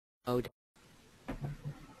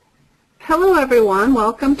Hello everyone,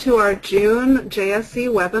 welcome to our June JSE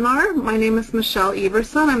webinar. My name is Michelle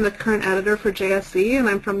Everson. I'm the current editor for JSE and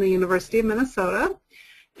I'm from the University of Minnesota.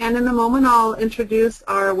 And in a moment I'll introduce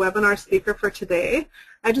our webinar speaker for today.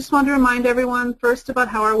 I just want to remind everyone first about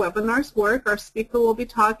how our webinars work. Our speaker will be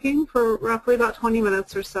talking for roughly about 20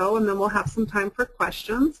 minutes or so, and then we'll have some time for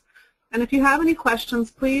questions. And if you have any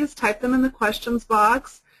questions, please type them in the questions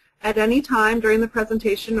box at any time during the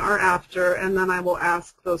presentation or after, and then I will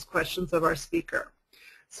ask those questions of our speaker.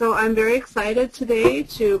 So I'm very excited today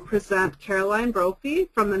to present Caroline Brophy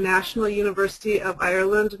from the National University of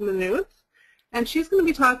Ireland, Maynooth. And she's going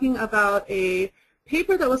to be talking about a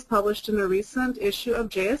paper that was published in a recent issue of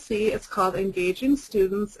JSE. It's called Engaging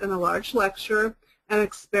Students in a Large Lecture, an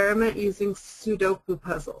Experiment Using Sudoku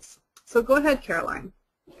Puzzles. So go ahead, Caroline.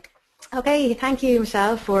 Okay, thank you,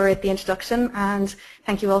 Michelle, for the introduction, and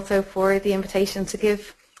thank you also for the invitation to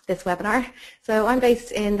give this webinar. So I'm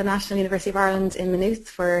based in the National University of Ireland in Maynooth,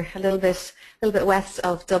 for a little bit west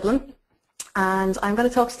of Dublin, and I'm going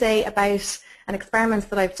to talk today about an experiment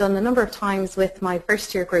that I've done a number of times with my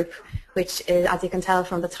first year group, which is, as you can tell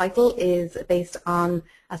from the title, is based on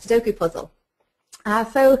a Sudoku puzzle.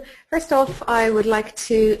 So first off, I would like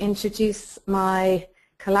to introduce my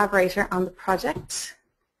collaborator on the project.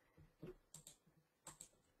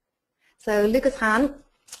 So Lucas Hahn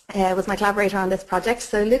was my collaborator on this project.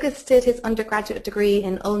 So Lucas did his undergraduate degree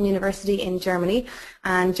in Ulm University in Germany,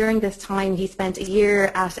 and during this time he spent a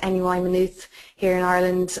year at NUI Maynooth here in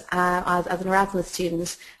Ireland as an Erasmus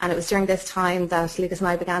student, and it was during this time that Lucas and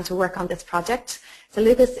I began to work on this project. So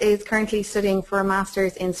Lucas is currently studying for a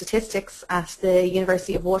Master's in Statistics at the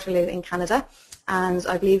University of Waterloo in Canada, and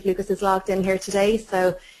I believe Lucas is logged in here today,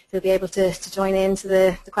 so he'll be able to join in to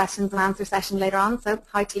the questions and answer session later on. So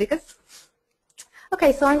hi to Lucas.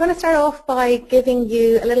 Okay, so I'm going to start off by giving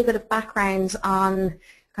you a little bit of background on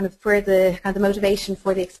kind of where the motivation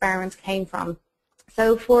for the experiment came from.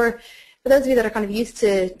 So for those of you that are kind of used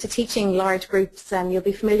to teaching large groups, you'll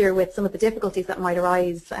be familiar with some of the difficulties that might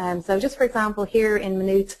arise. So just for example, here in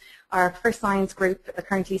Maynooth, our first science group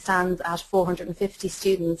currently stands at 450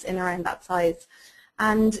 students in around that size.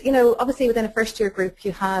 And, you know, obviously within a first year group,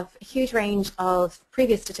 you have a huge range of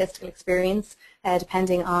previous statistical experience,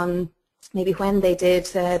 depending on maybe when they did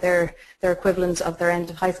their equivalent of their end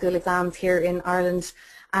of high school exams here in Ireland.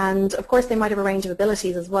 And of course they might have a range of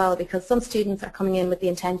abilities as well, because some students are coming in with the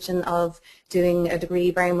intention of doing a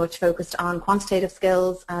degree very much focused on quantitative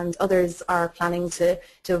skills, and others are planning to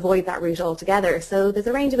avoid that route altogether. So there's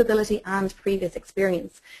a range of ability and previous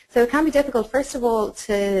experience. So it can be difficult, first of all,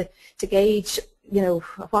 to gauge, you know,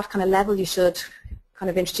 what kind of level you should kind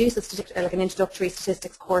of introduce like an introductory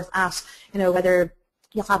statistics course at, you know, whether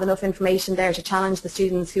you'll have enough information there to challenge the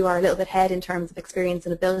students who are a little bit ahead in terms of experience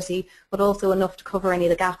and ability, but also enough to cover any of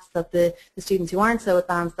the gaps that the students who aren't so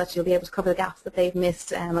advanced, that you'll be able to cover the gaps that they've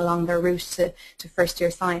missed along their route to first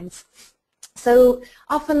year science. So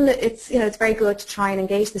often it's very good to try and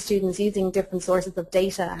engage the students using different sources of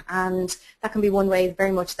data, and that can be one way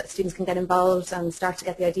very much that students can get involved and start to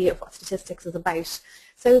get the idea of what statistics is about.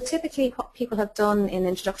 So typically what people have done in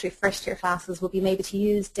introductory first year classes will be maybe to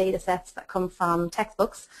use data sets that come from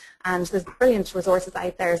textbooks, and there's brilliant resources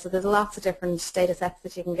out there, so there's lots of different data sets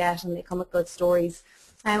that you can get, and they come with good stories.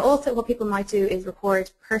 Also what people might do is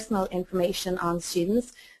record personal information on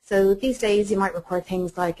students. So these days you might record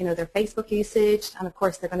things like, you know, their Facebook usage, and of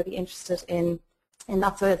course they're going to be interested in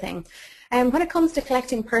that sort of thing. When it comes to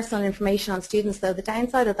collecting personal information on students, though, the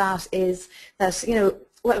downside of that is that, you know,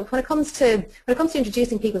 when it comes to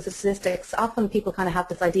introducing people to statistics, often people kind of have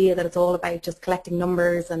this idea that it's all about just collecting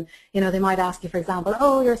numbers, and you know, they might ask you, for example,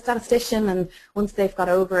 oh, you're a statistician, and once they've got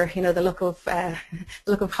over, you know, the look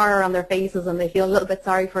of horror on their faces and they feel a little bit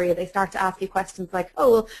sorry for you, they start to ask you questions like,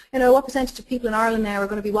 oh, well, you know, what percentage of people in Ireland now are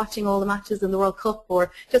going to be watching all the matches in the World Cup,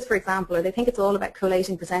 or just for example, or they think it's all about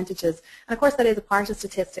collating percentages. And of course that is a part of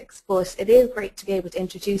statistics, but it is great to be able to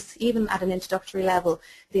introduce, even at an introductory level,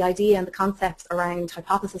 the idea and the concepts around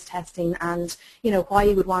hypothesis testing, and you know, why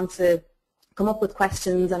you would want to come up with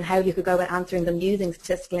questions and how you could go about answering them using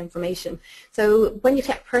statistical information. So when you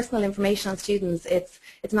collect personal information on students, it's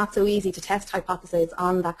not so easy to test hypotheses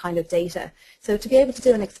on that kind of data. So to be able to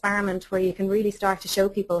do an experiment where you can really start to show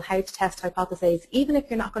people how to test hypotheses, even if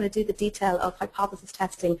you're not going to do the detail of hypothesis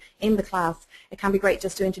testing in the class, it can be great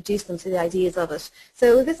just to introduce them to the ideas of it.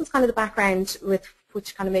 So this is kind of the background with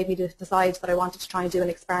which kind of made me decide that I wanted to try and do an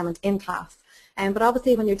experiment in class. But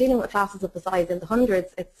obviously when you're dealing with classes of the size in the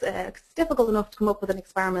hundreds, it's difficult enough to come up with an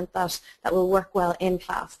experiment that will work well in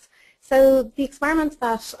class. So the experiment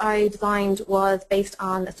that I designed was based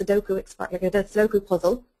on a Sudoku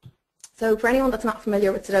puzzle. So for anyone that's not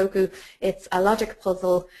familiar with Sudoku, it's a logic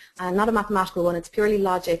puzzle, not a mathematical one, it's purely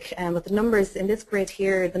logic. With the numbers in this grid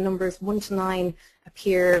here, the numbers 1 to 9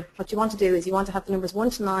 appear. What you want to do is you want to have the numbers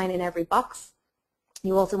 1 to 9 in every box.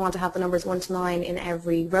 You also want to have the numbers 1 to 9 in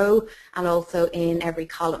every row and also in every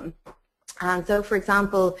column. And so, for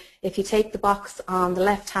example, if you take the box on the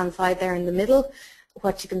left-hand side there in the middle,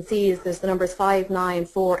 what you can see is there's the numbers 5, 9,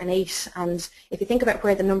 4, and 8. And if you think about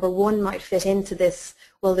where the number 1 might fit into this,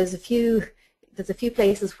 well, there's a few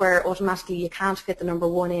places where automatically you can't fit the number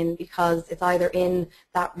 1 in because it's either in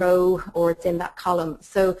that row or it's in that column.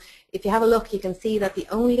 So if you have a look, you can see that the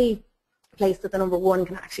only place that the number 1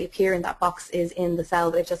 can actually appear in that box is in the cell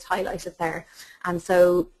that I've just highlighted there. And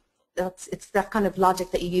so it's that kind of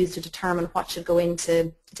logic that you use to determine what should go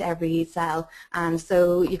into every cell. And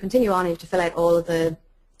so you continue on, you have to fill out all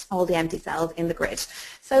the empty cells in the grid.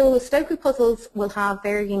 So Sudoku puzzles will have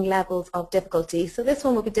varying levels of difficulty. So this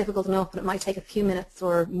one will be difficult enough, but it might take a few minutes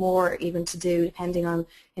or more even to do, depending on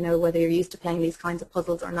whether you're used to playing these kinds of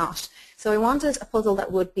puzzles or not. So I wanted a puzzle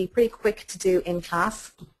that would be pretty quick to do in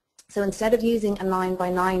class. So instead of using a 9 by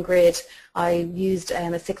 9 grid, I used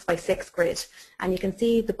a 6 by 6 grid. And you can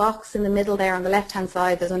see the box in the middle there on the left-hand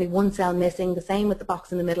side, there's only one cell missing. The same with the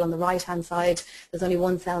box in the middle on the right-hand side, there's only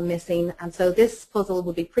one cell missing. And so this puzzle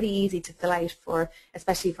would be pretty easy to fill out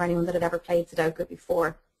especially for anyone that had ever played Sudoku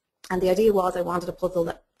before. And the idea was I wanted a puzzle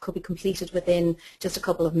that could be completed within just a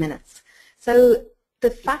couple of minutes. So the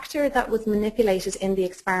factor that was manipulated in the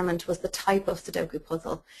experiment was the type of Sudoku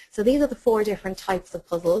puzzle. So these are the 4 different types of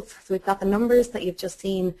puzzles. So we've got the numbers that you've just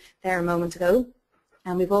seen there a moment ago,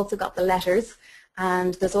 and we've also got the letters,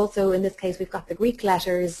 and there's also, in this case, we've got the Greek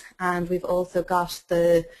letters, and we've also got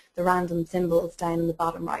the random symbols down in the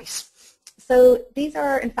bottom right. So these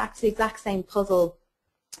are, in fact, the exact same puzzle.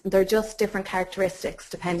 They're just different characteristics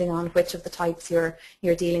depending on which of the types you're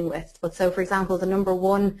dealing with. But so, for example, the number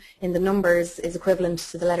 1 in the numbers is equivalent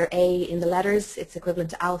to the letter A in the letters. It's equivalent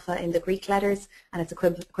to alpha in the Greek letters, and it's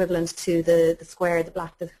equivalent to the square,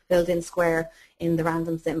 the filled-in square in the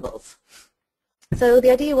random symbols. So the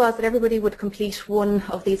idea was that everybody would complete one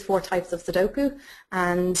of these 4 types of Sudoku,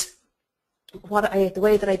 and the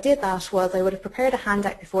way that I did that was I would have prepared a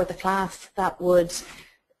handout before the class that would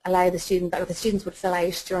allow the students would fill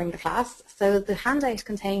out during the class. So the handout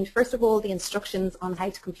contained, first of all, the instructions on how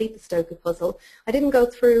to complete the Sudoku puzzle. I didn't go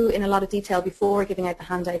through in a lot of detail before giving out the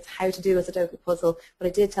handouts how to do a Sudoku puzzle, but I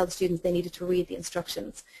did tell the students they needed to read the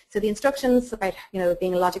instructions. So the instructions about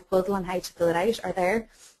being a logic puzzle and how to fill it out are there.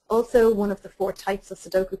 Also, one of the 4 types of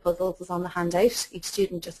Sudoku puzzles was on the handout. Each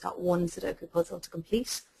student just got one Sudoku puzzle to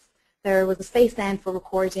complete. There was a space then for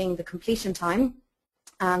recording the completion time.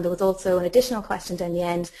 And there was also an additional question down the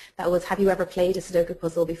end that was, have you ever played a Sudoku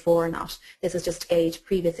puzzle before or not? This is just to gauge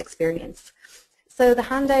previous experience. So the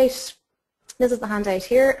handout, this is the handout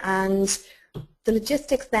here, and the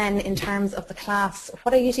logistics then in terms of the class,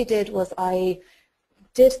 what I usually did was I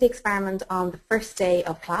did the experiment on the first day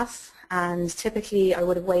of class, and typically I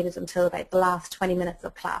would have waited until about the last 20 minutes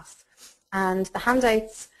of class. And the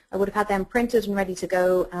handouts, I would have had them printed and ready to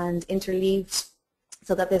go and interleaved,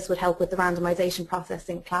 so that this would help with the randomization process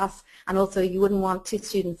in class, and also you wouldn't want 2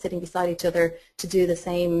 students sitting beside each other to do the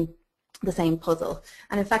same puzzle.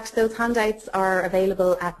 And in fact, those handouts are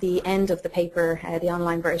available at the end of the paper, the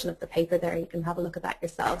online version of the paper there. You can have a look at that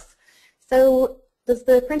yourself. So there's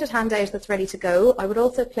the printed handout that's ready to go. I would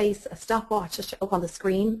also place a stopwatch just up on the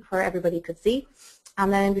screen where everybody could see.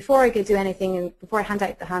 And then before I could do anything, and before I hand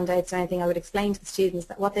out the handouts or anything, I would explain to the students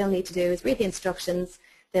that what they'll need to do is read the instructions,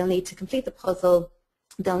 they'll need to complete the puzzle,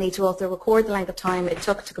 they'll need to also record the length of time it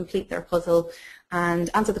took to complete their puzzle and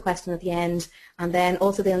answer the question at the end, and then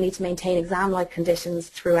also they'll need to maintain exam-like conditions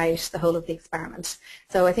throughout the whole of the experiment.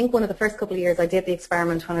 So I think one of the first couple of years I did the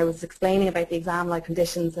experiment, when I was explaining about the exam-like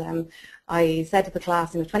conditions, I said to the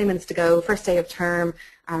class, 20 minutes to go, first day of term,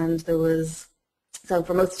 and there was, so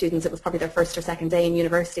for most students it was probably their first or second day in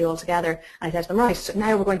university altogether, and I said to them, right,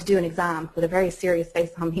 now we're going to do an exam, with a very serious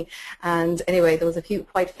face on me. And anyway, there was a few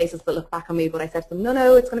white faces that looked back on me, but I said to them,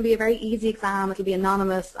 no, it's going to be a very easy exam, it'll be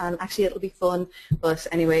anonymous, and actually it'll be fun. But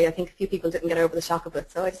anyway, I think a few people didn't get over the shock of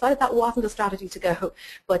it, so I decided that wasn't a strategy to go.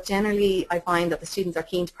 But generally I find that the students are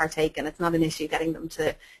keen to partake, and it's not an issue getting them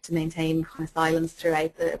to maintain kind of silence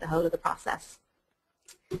throughout the whole of the process.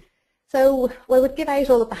 So I would give out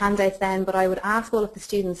all of the handouts then, but I would ask all of the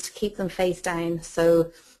students to keep them face down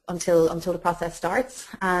until the process starts.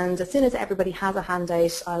 And as soon as everybody has a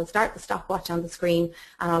handout, I'll start the stopwatch on the screen,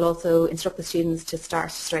 and I'll also instruct the students to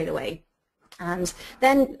start straight away. And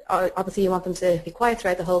then obviously you want them to be quiet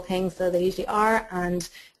throughout the whole thing, so they usually are, and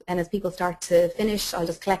as people start to finish, I'll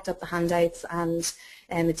just collect up the handouts, and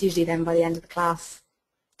It's usually then by the end of the class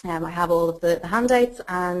I have all of the handouts,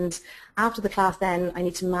 and after the class then I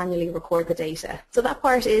need to manually record the data. So that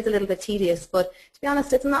part is a little bit tedious, but to be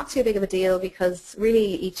honest it's not too big of a deal because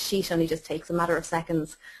really each sheet only just takes a matter of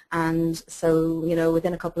seconds, and so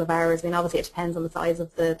within a couple of hours, I mean obviously it depends on the size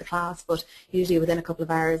of the class, but usually within a couple of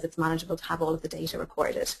hours it's manageable to have all of the data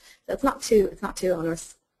recorded. So it's not too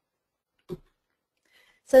onerous.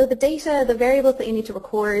 So the data, the variables that you need to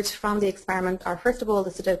record from the experiment are first of all the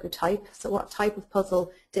Sudoku type. So what type of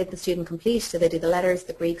puzzle did the student complete? Did they do the letters,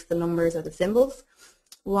 the Greeks, the numbers, or the symbols?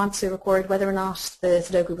 We want to record whether or not the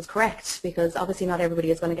Sudoku was correct, because obviously not everybody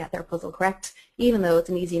is going to get their puzzle correct. Even though it's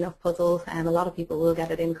an easy enough puzzle, a lot of people will get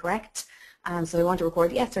it incorrect. So we want to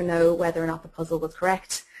record yes or no whether or not the puzzle was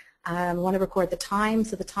correct. We want to record the time.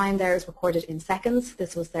 So the time there is recorded in seconds.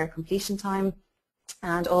 This was their completion time.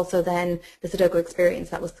 And also then the Sudoku experience,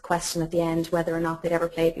 that was the question at the end, whether or not they'd ever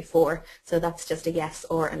played before. So that's just a yes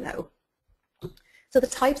or a no. So the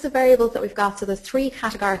types of variables that we've got, so there's 3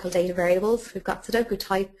 categorical data variables. We've got Sudoku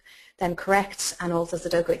type, then correct, and also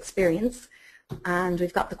Sudoku experience. And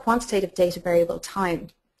we've got the quantitative data variable time.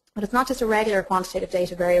 But it's not just a regular quantitative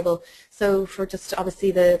data variable. So for just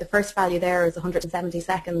obviously the first value there is 170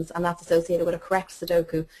 seconds, and that's associated with a correct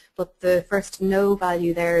Sudoku. But the first no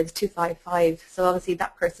value there is 255. So obviously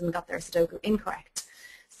that person got their Sudoku incorrect.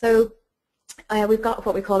 So we've got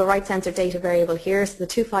what we call a right-censored data variable here. So the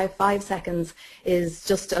 255 seconds is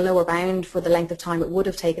just a lower bound for the length of time it would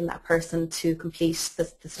have taken that person to complete the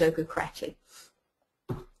Sudoku correctly.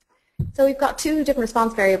 So we've got 2 different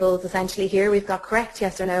response variables essentially here. We've got correct,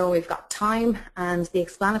 yes or no, and we've got time, and the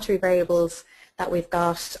explanatory variables that we've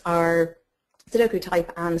got are Sudoku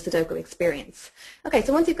type and Sudoku experience. Okay,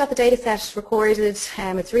 so once you've got the data set recorded,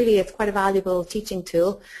 it's quite a valuable teaching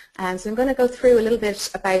tool. So I'm going to go through a little bit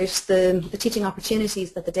about the teaching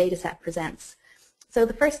opportunities that the data set presents. So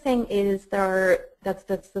the first thing is there's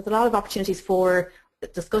a lot of opportunities for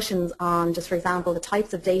discussions on, just for example, the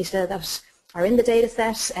types of data that are in the data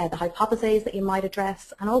set, the hypotheses that you might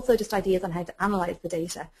address, and also just ideas on how to analyze the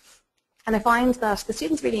data. And I find that the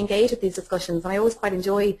students really engage with these discussions, and I always quite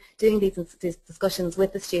enjoy doing these discussions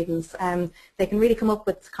with the students. They can really come up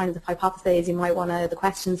with kind of the hypotheses the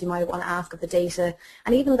questions you might want to ask of the data,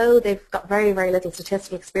 and even though they've got very, very little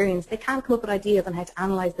statistical experience, they can come up with ideas on how to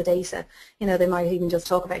analyze the data. They might even just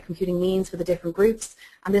talk about computing means for the different groups,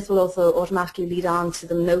 and this will also automatically lead on to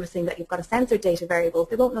them noticing that you've got a censored data variable.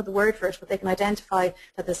 They won't know the word for it, but they can identify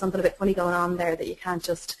that there's something a bit funny going on there, that you can't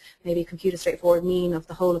just maybe compute a straightforward mean of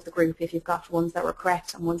the whole of the group if you've got ones that were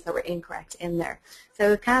correct and ones that were incorrect in there.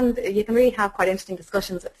 So you can really have quite interesting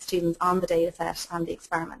discussions with the students on the data set and the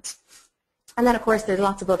experiment. And then of course there's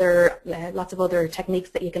lots of other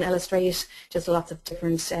techniques that you can illustrate, just lots of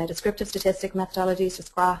different descriptive statistic methodologies,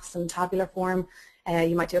 just graphs and tabular form.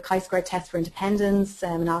 You might do a chi-square test for independence,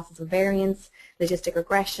 analysis of variance, logistic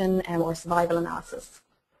regression, or survival analysis.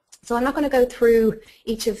 So I'm not going to go through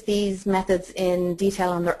each of these methods in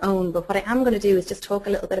detail on their own, but what I am going to do is just talk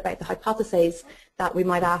a little bit about the hypotheses that we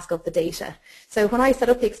might ask of the data. So when I set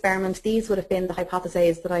up the experiment, these would have been the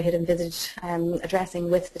hypotheses that I had envisaged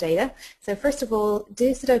addressing with the data. So first of all,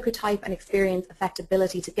 do Sudoku type and experience affect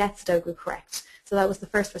ability to get Sudoku correct? So that was the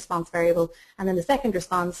first response variable, and then the second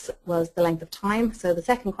response was the length of time. So the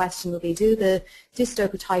second question would be, do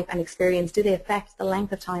Sudoku type and experience, do they affect the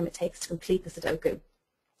length of time it takes to complete the Sudoku?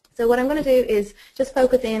 So what I'm going to do is just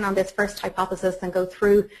focus in on this first hypothesis and go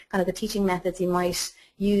through kind of the teaching methods you might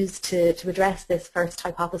use to address this first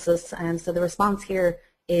hypothesis. And so the response here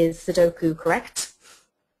is Sudoku correct.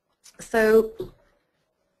 So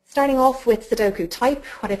starting off with Sudoku type,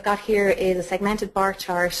 what I've got here is a segmented bar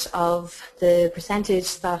chart of the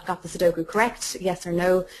percentage that got the Sudoku correct, yes or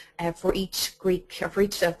no, for each of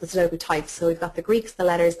the Sudoku types. So we've got the Greeks, the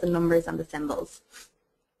letters, the numbers, and the symbols.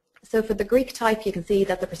 So for the Greek type, you can see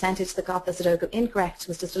that the percentage that got the Sudoku incorrect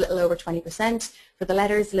was just a little over 20%. For the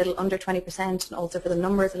letters, a little under 20%, and also for the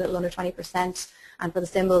numbers, a little under 20%, and for the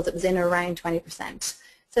symbols, it was in or around 20%.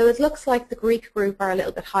 So it looks like the Greek group are a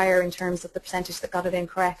little bit higher in terms of the percentage that got it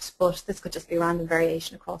incorrect, but this could just be random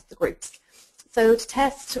variation across the groups. So to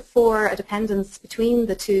test for a dependence between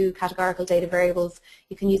the 2 categorical data variables,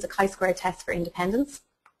 you can use a chi-square test for independence.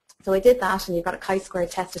 So I did that, and you've got a chi-square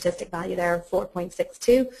test statistic value there of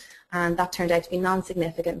 4.62, and that turned out to be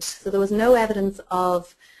non-significant. So there was no evidence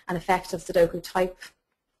of an effect of Sudoku type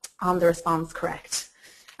on the response correct.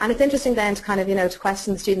 And it's interesting then to kind of, to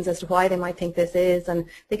question the students as to why they might think this is, and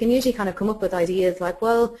they can usually kind of come up with ideas like,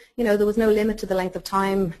 well, there was no limit to the length of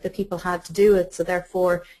time that people had to do it, so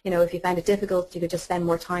therefore, if you found it difficult, you could just spend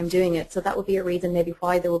more time doing it. So that would be a reason maybe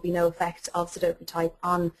why there will be no effect of Sudoku type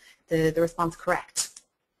on the response correct.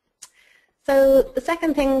 So the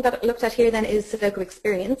second thing that I looked at here then is Sudoku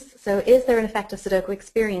experience. So is there an effect of Sudoku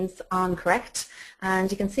experience on correct?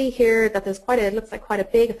 And you can see here that there's it looks like quite a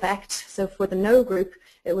big effect. So for the no group,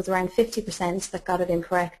 it was around 50% that got it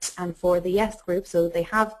incorrect, and for the yes group, so they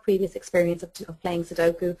have previous experience of playing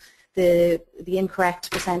Sudoku, the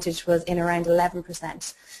incorrect percentage was in around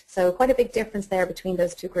 11%. So quite a big difference there between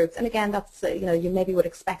those two groups. And again, that's you maybe would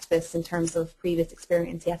expect this in terms of previous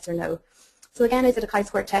experience, yes or no. So again, I did a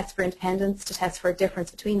chi-square test for independence to test for a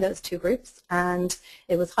difference between those two groups, and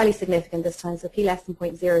it was highly significant this time, so p less than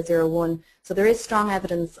 0.001. So there is strong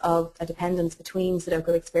evidence of a dependence between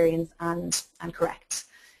Sudoku experience and correct.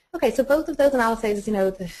 Okay, so both of those analyses,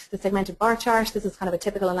 the segmented bar chart, this is kind of a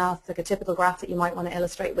typical analysis, like a typical graph that you might want to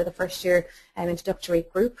illustrate with a first-year introductory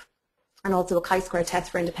group, and also a chi-square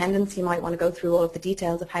test for independence. You might want to go through all of the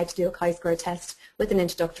details of how to do a chi-square test with an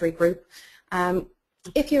introductory group.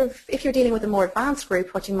 If you're dealing with a more advanced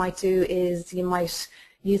group, what you might do is you might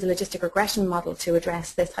use a logistic regression model to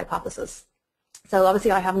address this hypothesis. So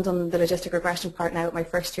obviously I haven't done the logistic regression part now with my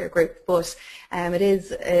first year group, but it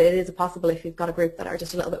is possible if you've got a group that are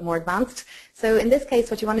just a little bit more advanced. So in this case,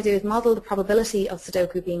 what you want to do is model the probability of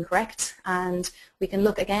Sudoku being correct, and we can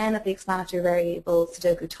look again at the explanatory variable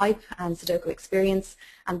Sudoku type and Sudoku experience.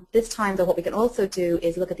 And this time, though, what we can also do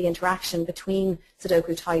is look at the interaction between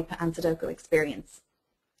Sudoku type and Sudoku experience.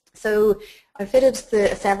 So I fitted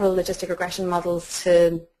several logistic regression models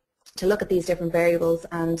to look at these different variables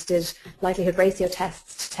and did likelihood ratio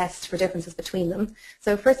tests to test for differences between them.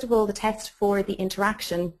 So first of all, the test for the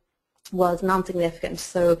interaction was non-significant.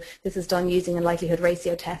 So this is done using a likelihood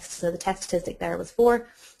ratio test. So the test statistic there was 4,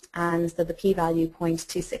 and so the p-value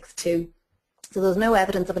 0.262. So there was no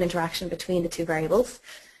evidence of an interaction between the two variables.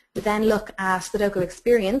 We then look at Sudoku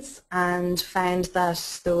experience and found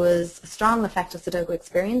that there was a strong effect of Sudoku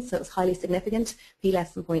experience, so it was highly significant, p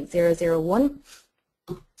less than 0.001.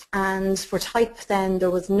 And for type then,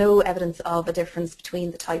 there was no evidence of a difference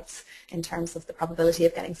between the types in terms of the probability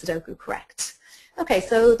of getting Sudoku correct. Okay,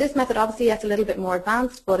 so this method obviously is a little bit more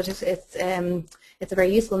advanced, but it's a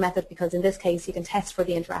very useful method because in this case you can test for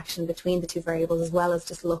the interaction between the two variables as well as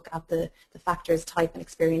just look at the factors type and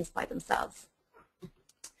experience by themselves.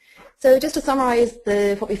 So just to summarize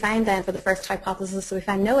what we found then for the first hypothesis, so we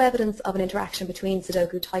found no evidence of an interaction between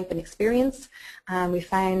Sudoku type and experience. We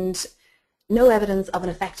found no evidence of an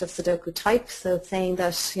effect of Sudoku type, so it's saying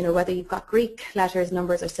that whether you've got Greek letters,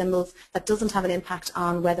 numbers or symbols, that doesn't have an impact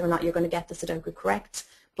on whether or not you're going to get the Sudoku correct.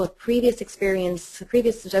 But previous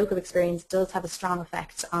Sudoku experience does have a strong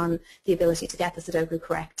effect on the ability to get the Sudoku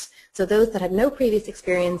correct. So those that had no previous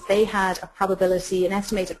experience, they had an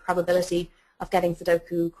estimated probability of getting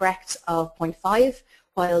Sudoku correct of 0.5,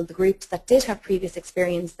 while the groups that did have previous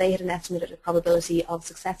experience, they had an estimated probability of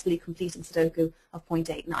successfully completing Sudoku of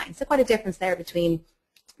 0.89. So quite a difference there between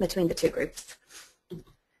the two groups.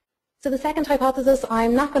 So the second hypothesis,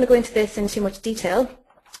 I'm not going to go into this in too much detail,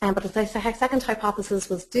 but the second hypothesis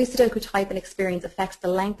was, do Sudoku type and experience affect the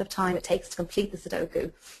length of time it takes to complete the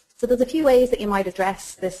Sudoku? So there's a few ways that you might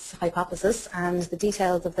address this hypothesis, and the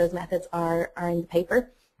details of those methods are in the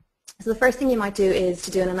paper. So the first thing you might do is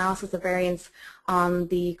to do an analysis of variance on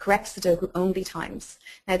the correct Sudoku only times.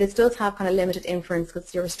 Now this does have kind of limited inference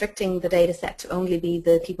because you're restricting the data set to only be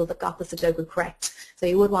the people that got the Sudoku correct. So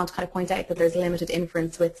you would want to kind of point out that there's limited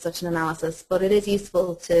inference with such an analysis, but it is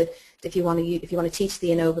useful to, if you want to teach the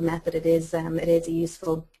ANOVA method, it is a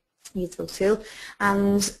useful tool.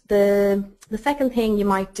 And the second thing you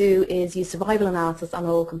might do is use survival analysis on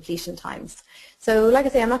all completion times. So like I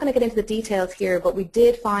say, I'm not going to get into the details here, but we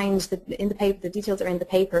did find that in the paper, the details are in the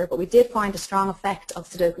paper, but we did find a strong effect of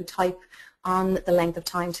Sudoku type on the length of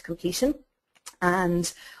time to completion.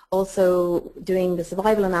 And also doing the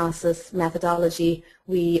survival analysis methodology,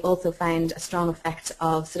 we also found a strong effect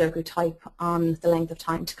of Sudoku type on the length of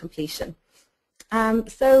time to completion.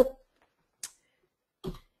 So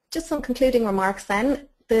just some concluding remarks then.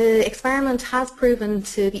 The experiment has proven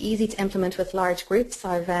to be easy to implement with large groups.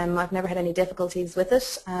 I've never had any difficulties with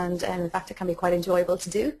it, and in fact it can be quite enjoyable to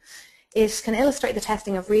do. It can illustrate the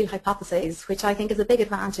testing of real hypotheses, which I think is a big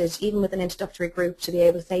advantage, even with an introductory group, to be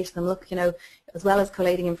able to say to them, look, as well as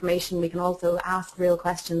collating information, we can also ask real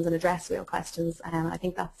questions and address real questions, and I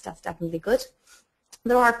think that's definitely good.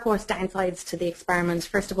 There are, of course, downsides to the experiment.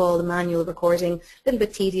 First of all, the manual recording, a little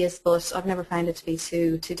bit tedious, but I've never found it to be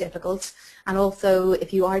too difficult. And also,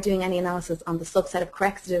 if you are doing any analysis on the subset of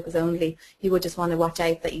correct Sudokus only, you would just want to watch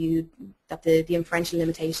out that the inferential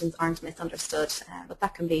limitations aren't misunderstood. But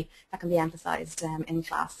that can be emphasized in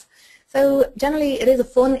class. So generally, it is a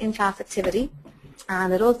fun in-class activity.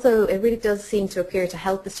 And it really does seem to appear to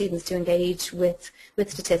help the students to engage with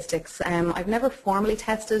statistics. I've never formally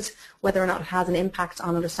tested whether or not it has an impact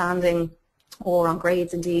on understanding or on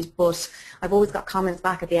grades indeed, but I've always got comments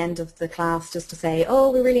back at the end of the class just to say,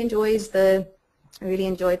 oh, we really enjoyed the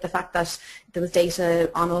fact that there was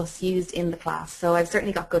data on us used in the class. So I've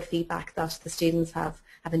certainly got good feedback that the students have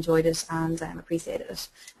enjoyed it and appreciated it.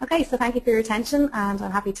 Okay, so thank you for your attention, and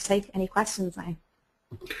I'm happy to take any questions now.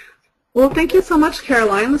 Well, thank you so much,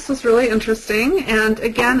 Caroline. This was really interesting. And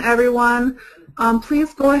again, everyone,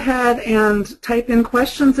 please go ahead and type in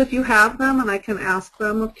questions if you have them, and I can ask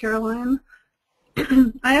them of Caroline.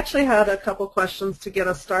 I actually had a couple questions to get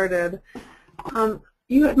us started.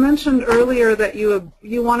 You had mentioned earlier that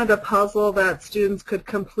you wanted a puzzle that students could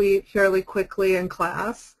complete fairly quickly in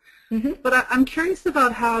class. But I'm curious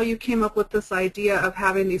about how you came up with this idea of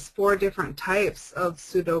having these 4 different types of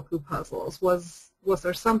Sudoku puzzles. Was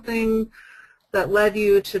there something that led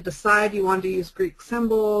you to decide you wanted to use Greek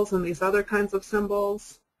symbols and these other kinds of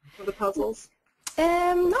symbols for the puzzles?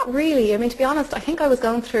 Not really. I mean, to be honest, I think I was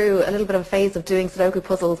going through a little bit of a phase of doing Sudoku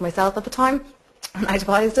puzzles myself at the time. And I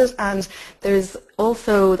devised it, and there's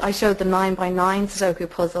also, I showed the 9x9 Sudoku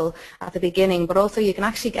puzzle at the beginning, but also you can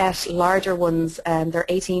actually get larger ones, they're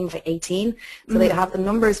 18 by 18, so they have the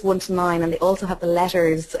numbers 1 to 9, and they also have the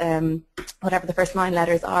letters, whatever the first 9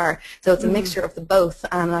 letters are, so it's a mixture of the both.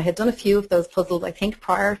 And I had done a few of those puzzles, I think,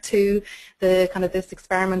 prior to the kind of this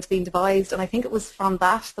experiment being devised, and I think it was from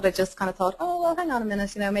that I just kind of thought, oh, well, hang on a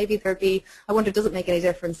minute, maybe there'd be, I wonder, does it make any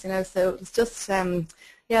difference, so it was just,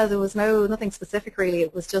 yeah, there was nothing specific really.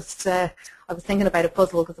 It was just I was thinking about a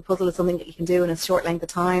puzzle, because a puzzle is something that you can do in a short length of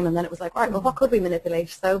time, and then it was like, right, well, what could we manipulate?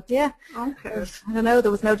 So yeah, okay. I don't know, there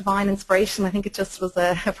was no divine inspiration. I think it just was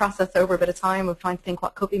a process over a bit of time of trying to think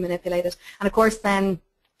what could be manipulated. And of course then,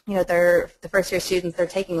 they're the first year students, they're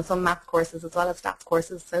taking some math courses as well as stats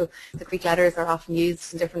courses, so the Greek letters are often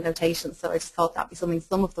used in different notations, so I just thought that'd be something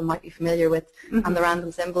some of them might be familiar with. And the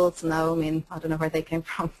random symbols, no, I mean, I don't know where they came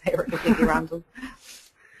from. They were completely random.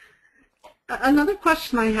 Another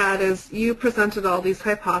question I had is, you presented all these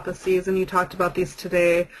hypotheses and you talked about these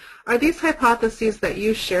today. Are these hypotheses that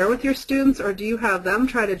you share with your students, or do you have them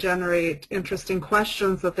try to generate interesting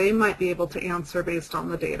questions that they might be able to answer based on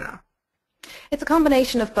the data? It's a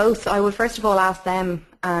combination of both. I would first of all ask them,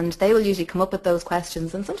 and they will usually come up with those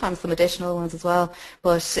questions, and sometimes some additional ones as well.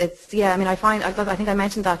 But it's, yeah, I mean, I think I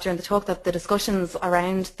mentioned that during the talk, that the discussions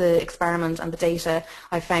around the experiment and the data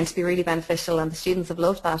I found to be really beneficial, and the students have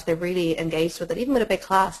loved that. They've really engaged with it, even with a big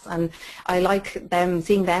class. And I like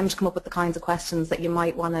seeing them to come up with the kinds of questions that you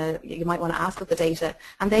might want to ask of the data.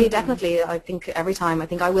 And they definitely, I think every time, I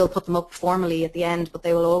think I will put them up formally at the end, but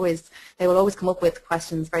they will always come up with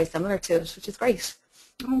questions very similar to it, which is great.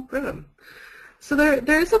 Oh, good. So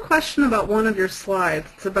there's a question about one of your slides.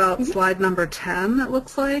 It's about slide number 10, it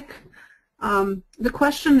looks like. The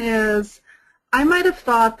question is, I might have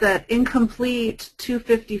thought that incomplete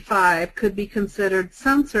 255 could be considered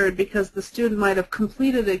censored because the student might have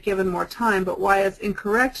completed it given more time, but why is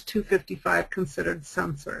incorrect 255 considered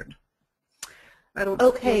censored?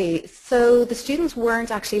 Okay, so the students weren't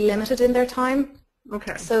actually limited in their time.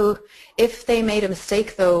 Okay. So if they made a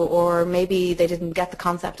mistake though, or maybe they didn't get the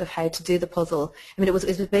concept of how to do the puzzle, I mean, it was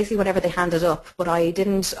basically whatever they handed up, but I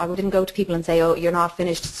didn't go to people and say, oh, you're not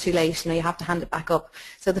finished, it's too late, you have to hand it back up.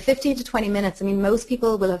 So the 15 to 20 minutes, I mean, most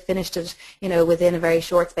people will have finished it, within a very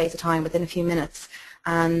short space of time, within a few minutes.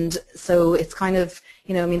 And so it's kind of,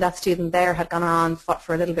 I mean, that student there had gone on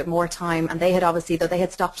for a little bit more time, and they had obviously, though they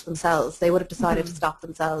had stopped themselves, they would have decided to stop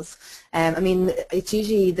themselves. I mean, it's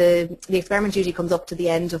usually, the experiment usually comes up to the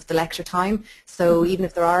end of the lecture time, so even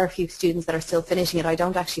if there are a few students that are still finishing it, I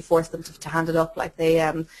don't actually force them to hand it up. Like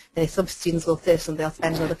some students will sit and they'll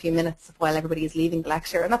spend another few minutes while everybody is leaving the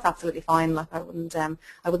lecture, and that's absolutely fine. Like I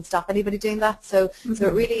wouldn't stop anybody doing that. So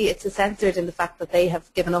it's censored in the fact that they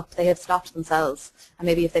have given up, they have stopped themselves, and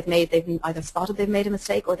maybe if they've either spotted they've made a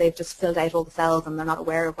mistake, or they've just filled out all the cells and they're not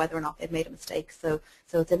aware of whether or not they've made a mistake. So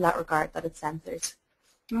it's in that regard that it's censored.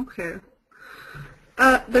 Okay.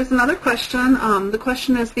 There's another question. The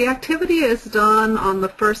question is, the activity is done on the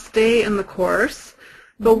first day in the course,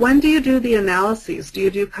 but when do you do the analyses? Do you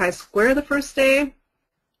do chi-square the first day?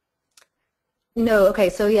 No, okay,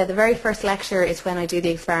 so yeah, the very first lecture is when I do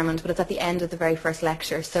the experiment, but it's at the end of the very first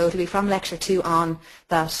lecture. So it'll be from lecture 2 on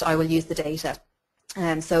that I will use the data.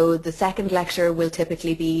 So the second lecture will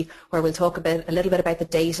typically be where we'll talk a little bit about the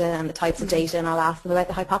data and the types of data, and I'll ask them about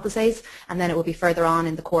the hypotheses, and then it will be further on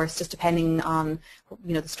in the course, just depending on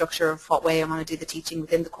the structure of what way I want to do the teaching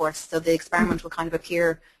within the course. So the experiment will kind of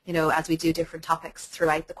appear as we do different topics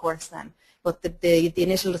throughout the course then. But the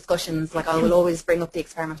initial discussions, like I will always bring up the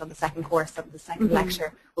experiment on the second course, and the second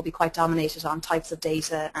lecture will be quite dominated on types of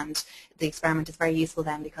data, and the experiment is very useful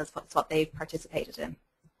then because it's what they've participated in.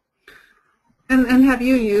 And have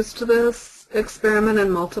you used this experiment in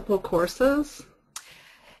multiple courses?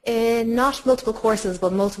 Not multiple courses,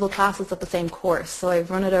 but multiple classes of the same course. So I've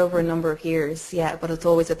run it over a number of years, yeah, but it's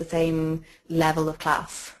always at the same level of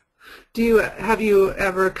class. Have you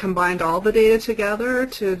ever combined all the data together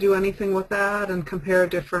to do anything with that and compare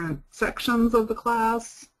different sections of the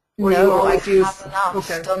class? Or No, I have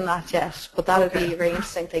not done that yet, but that would be a very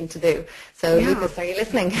interesting thing to do. So yeah. Lucas, are you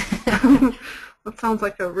listening? That sounds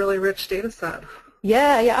like a really rich data set.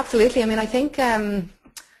 Yeah, absolutely. I mean, I think,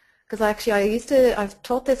 because actually I've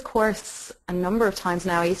taught this course a number of times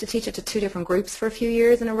now. I used to teach it to 2 different groups for a few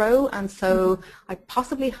years in a row, and so I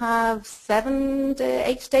possibly have 7 to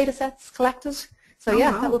 8 data sets collected. So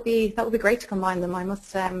yeah, wow. that would be great to combine them. I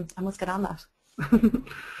must get on that.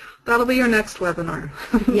 That'll be your next webinar.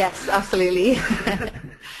 Yes, absolutely.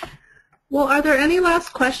 Well, are there any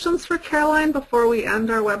last questions for Caroline before we end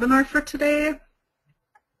our webinar for today?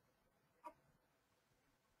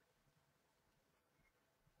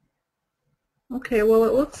 Okay, well,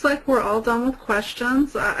 it looks like we're all done with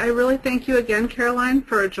questions. I really thank you again, Caroline,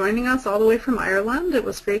 for joining us all the way from Ireland. It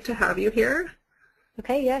was great to have you here.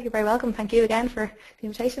 Okay, yeah, you're very welcome. Thank you again for the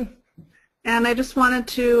invitation. And I just wanted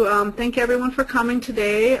to thank everyone for coming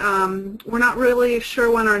today. We're not really sure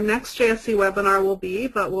when our next JSC webinar will be,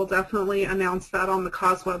 but we'll definitely announce that on the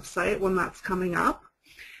cause website when that's coming up.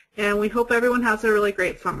 And we hope everyone has a really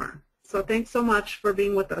great summer. So thanks so much for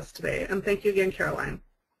being with us today. And thank you again, Caroline.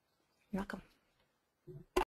 You're welcome.